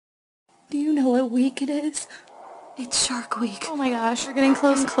Do you know what week it is? It's Shark Week. Oh my gosh, we're getting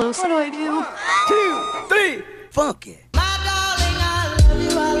close. What do I do? 2, 3, funk it.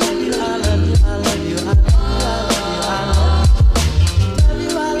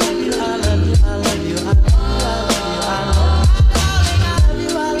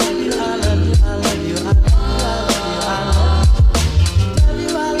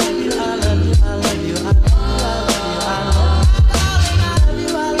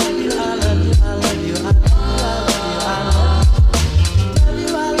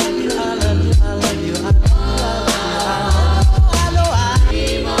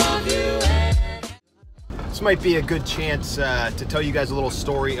 This might be a good chance to tell you guys a little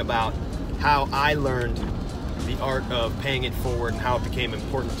story about how I learned the art of paying it forward and how it became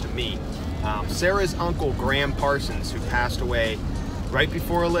important to me. Sarah's uncle, Graham Parsons, who passed away right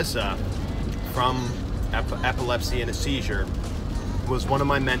before Alyssa from epilepsy and a seizure, was one of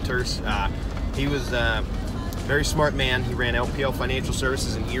my mentors. He was a very smart man. He ran LPL Financial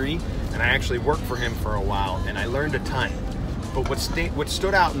Services in Erie, and I actually worked for him for a while, and I learned a ton. But what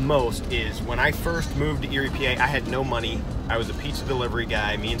stood out most is when I first moved to Erie, PA, I had no money. I was a pizza delivery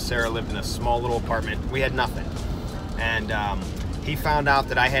guy. Me and Sarah lived in a small little apartment. We had nothing. And he found out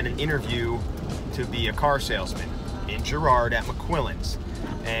that I had an interview to be a car salesman in Girard at McQuillan's.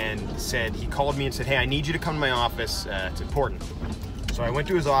 And he called me and said, hey, I need you to come to my office. It's important. So I went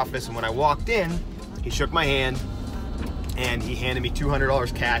to his office, and when I walked in, he shook my hand and he handed me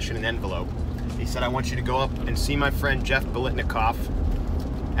 $200 cash in an envelope. He said, I want you to go up and see my friend Jeff Bolitnikoff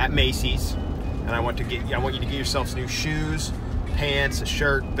at Macy's, and I want you to get yourself some new shoes, pants, a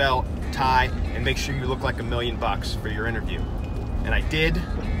shirt, belt, tie, and make sure you look like $1 million for your interview. And I did,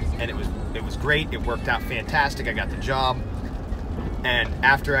 and it was great. It worked out fantastic. I got the job, and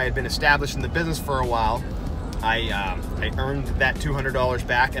after I had been established in the business for a while, I earned that $200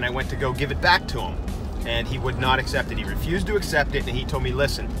 back, and I went to go give it back to him, and he would not accept it. He refused to accept it, and he told me,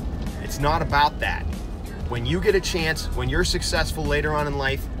 listen, it's not about that. When you get a chance, when you're successful later on in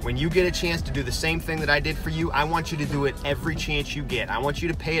life, when you get a chance to do the same thing that I did for you, I want you to do it every chance you get. I want you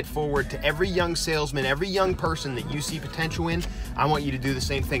to pay it forward to every young salesman, every young person that you see potential in. I want you to do the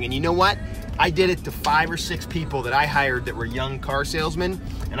same thing. And you know what? I did it to 5 or 6 people that I hired that were young car salesmen,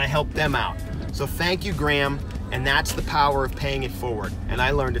 and I helped them out. So thank you, Graham, and that's the power of paying it forward. And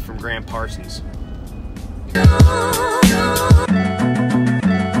I learned it from Graham Parsons.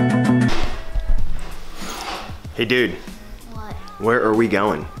 Hey dude. What? Where are we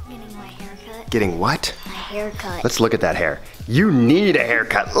going? Getting my haircut. Getting what? My haircut. Let's look at that hair. You need a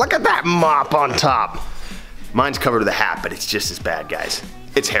haircut. Look at that mop on top. Mine's covered with a hat, but it's just as bad, guys.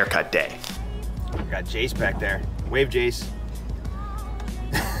 It's haircut day. We got Jace back there. Wave, Jace.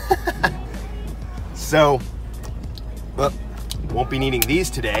 So, well, won't be needing these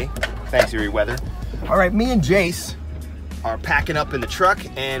today. Thanks, Erie weather. All right, me and Jace are packing up in the truck,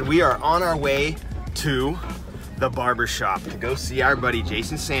 and we are on our way to the barber shop to go see our buddy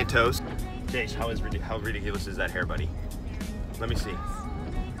Jason Santos. Jace, how ridiculous is that hair, buddy? Let me see.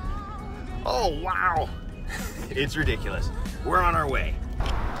 Oh, wow. It's ridiculous. We're on our way.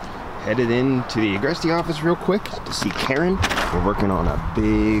 Headed into the Agresti office real quick to see Karen. We're working on a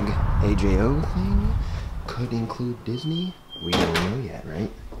big AJO thing. Could include Disney. We don't know yet, right?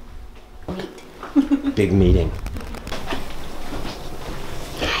 Big meeting.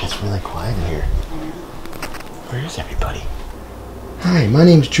 It's really quiet in here. Where is everybody? Hi, my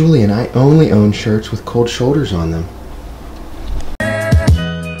name's Julian. I only own shirts with cold shoulders on them.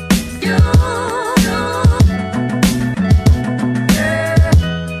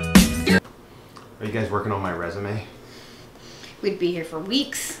 Are you guys working on my resume? We'd be here for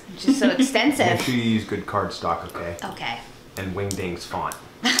weeks. It's just so extensive. Make sure you use good cardstock, okay? Okay. And Wingding's font.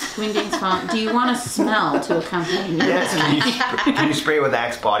 Wingding's font. Do you want a smell to accompany your Yes, can you spray with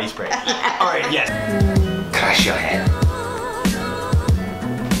Axe body spray? Alright, yes. Crush your head.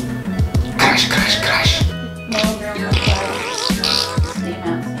 Crush, crush, crush.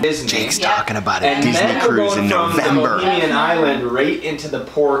 Disney. Jake's talking about a And Disney then we're cruise going in from November. the Bohemian Island right into the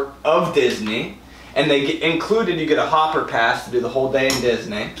port of Disney. And they get included, you get a hopper pass to do the whole day in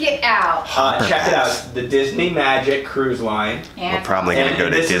Disney. Get out. Check it out, it's the Disney Magic Cruise Line. We're probably gonna go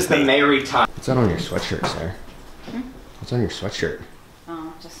to this Disney. is the Maritime. What's that on your sweatshirt, Sarah? What's on your sweatshirt?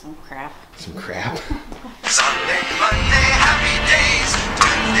 Oh, just some crap. Some crap? Sunday, Monday, happy days.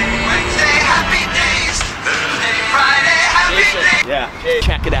 Tuesday, Wednesday, happy days. Thursday, Friday, happy days. Yeah.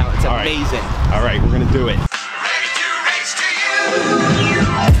 Check it out, it's amazing. All right, we're gonna do it. Ready to race to you.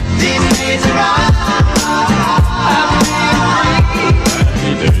 These days are all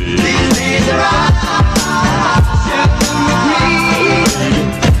These days are all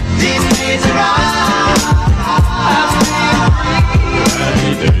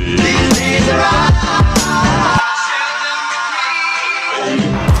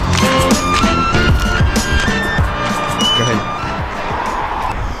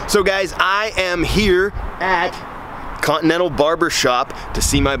So guys, I am here at Continental Barber Shop to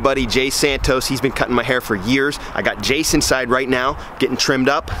see my buddy Jay Santos. He's been cutting my hair for years. I got Jace inside right now, getting trimmed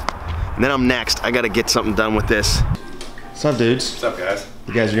up. And then I'm next. I gotta get something done with this. What's up, dudes? What's up, guys?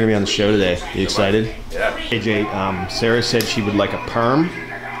 You guys are gonna be on the show today. You excited? Yeah. Hey Jay, Sarah said she would like a perm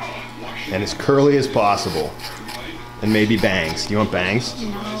and as curly as possible. And maybe bangs. Do you want bangs?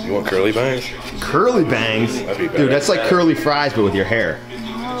 You want curly bangs? Curly bangs? That'd be better. Dude, that's like curly fries, but with your hair.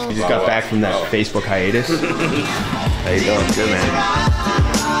 You just got back from that Facebook hiatus. How you doing? Good, man.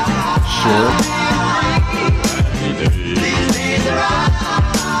 Sure.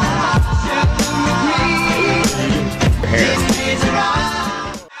 Hair.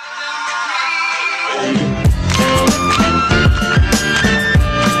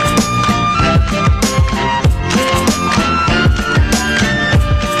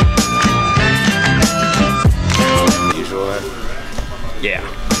 Yeah.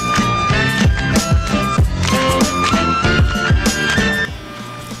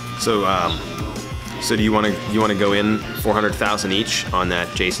 So do you want to go in 400,000 each on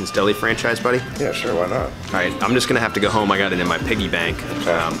that Jason's Deli franchise, buddy? Yeah, sure. Why not? All right, I'm just gonna have to go home. I got it in my piggy bank,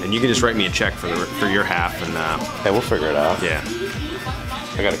 and you can just write me a check for your half, and Hey, we'll figure it out. yeah.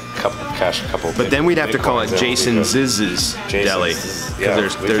 I got a couple. But then we'd have to call it Jason's Deli, Jason's, because yeah,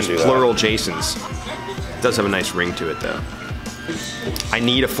 there's we can do that. plural Jasons. It does have a nice ring to it, though. I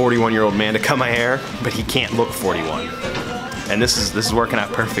need a 41-year-old man to cut my hair, but he can't look 41. And this is working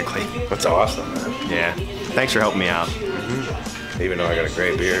out perfectly. That's awesome, man. Yeah. Thanks for helping me out. Even though I got a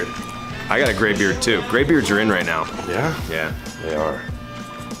gray beard. I got a gray beard too. Gray beards are in right now. Yeah? Yeah. They are.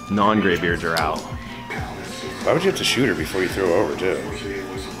 Non-gray beards are out. Why would you have to shoot her before you throw her over, too?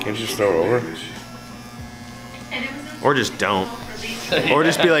 Can't you just throw her over? Or just don't. Or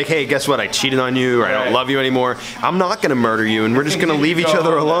just be like, hey, guess what? I cheated on you, or I don't love you anymore. I'm not gonna murder you, and we're just gonna leave each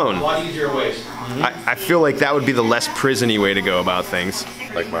other alone. A lot easier ways. I feel like that would be the less prison-y way to go about things.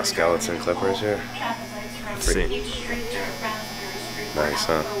 Like my skeleton clippers here. Let's see. Nice,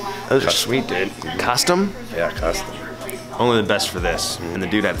 huh? Those are sweet, dude. Custom? Yeah, custom. Only the best for this. And the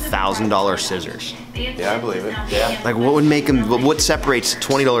dude had $1,000 scissors. Yeah, I believe it. Yeah. Like, what would make him? What separates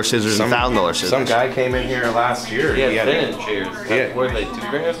 $20 scissors and $1,000 scissors? Some guy came in here last year. Yeah, he had thinning shears. Yeah. What are they, $2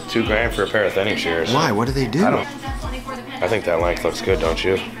 grand? $2 grand for a pair of thinning shears. Why? What do they do? I think that length looks good, don't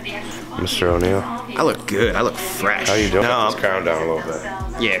you, Mr. O'Neill? I look good. I look fresh. How you doing? No, Cut this crown down a little bit.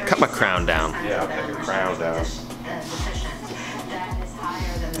 yeah, cut my crown down. Yeah, I'll take your crown down.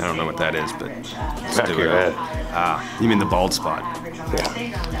 I don't know what that is, but let's Back do of your it. head. Ah, you mean the bald spot? Yeah.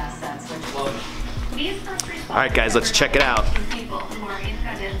 All right, guys, let's check it out.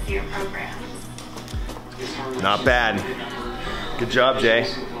 Not bad. Good job, Jay.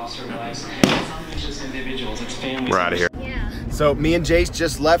 We're out of here. So me and Jace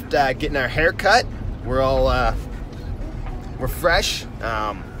just left getting our hair cut. We're all we're fresh,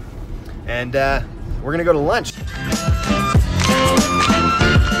 and we're gonna go to lunch.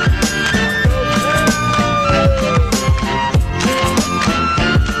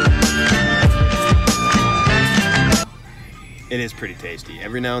 It is pretty tasty.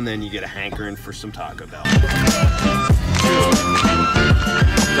 Every now and then you get a hankering for some Taco Bell.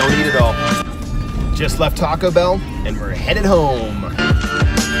 Don't eat it all. Just left Taco Bell and we're headed home.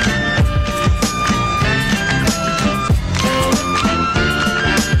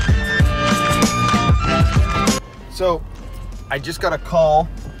 So I just got a call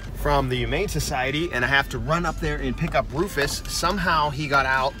from the Humane Society and I have to run up there and pick up Rufus. Somehow he got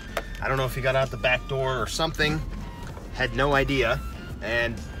out. I don't know if he got out the back door or something. Had no idea,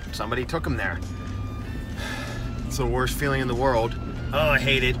 and somebody took him there. It's the worst feeling in the world. Oh, I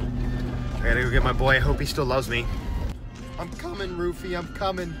hate it. I gotta go get my boy. I hope he still loves me. I'm coming, Rufy, I'm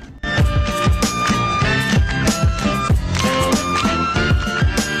coming.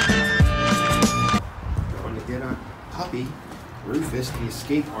 Going to get our puppy, Rufus, the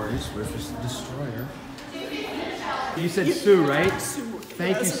escape artist, Rufus the Destroyer. You said Sue, right? Sue.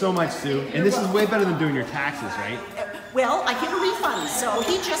 Thank you so much, Sue. And this is way better than doing your taxes, right? Well, I get a refund, so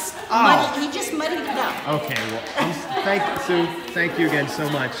he just muddied it up. Okay, well, thank you, Sue. Thank you again so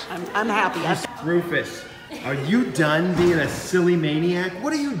much. I'm happy. Rufus, are you done being a silly maniac?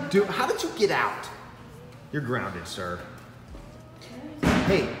 What do you do? How did you get out? You're grounded, sir.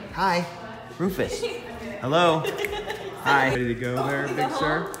 Hey, hi, Rufus. Hello. Hi. Ready to go there, big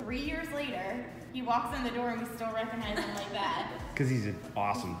sir? 3 years later, he walks in the door and we still recognize him like that. Because he's an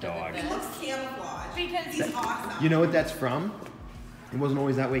awesome dog. It looks camouflage. Because he's awesome. You know what that's from? It wasn't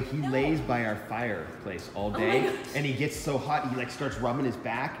always that way. He lays by our fireplace all day, and he gets so hot, he like starts rubbing his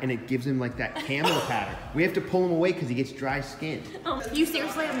back, and it gives him like that camel pattern. We have to pull him away because he gets dry skin. You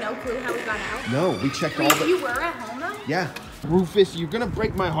seriously have no clue how we got out? No, we checked all the... You were at home though? Yeah. Rufus, you're gonna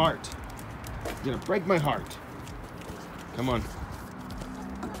break my heart. You're gonna break my heart. Come on.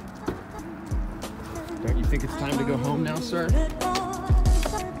 Don't you think it's time to go home now, sir?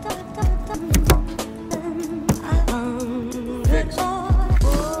 Fixed.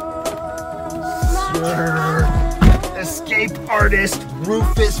 Sir. Escape artist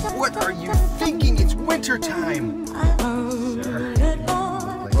Rufus, what are you thinking? It's winter time. Sir.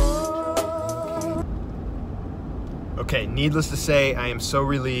 Okay, needless to say, I am so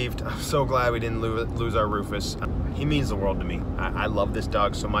relieved. I'm so glad we didn't lose our Rufus. He means the world to me. I love this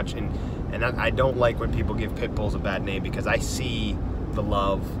dog so much, and I don't like when people give pit bulls a bad name because I see the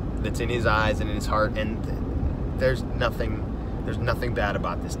love that's in his eyes and in his heart, and there's nothing bad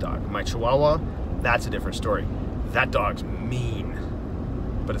about this dog. My Chihuahua, that's a different story. That dog's mean,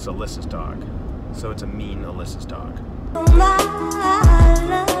 but it's Alyssa's dog, so it's a mean Alyssa's dog.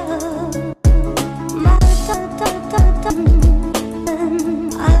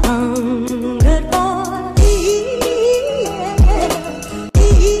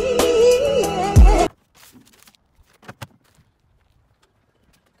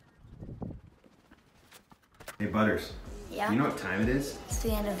 Hey Butters. Yeah? You know what time it is? It's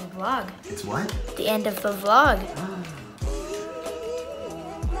the end of the vlog. It's what? The end of the vlog.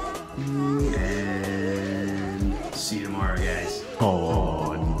 And see you tomorrow, guys.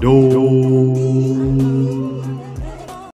 Condor.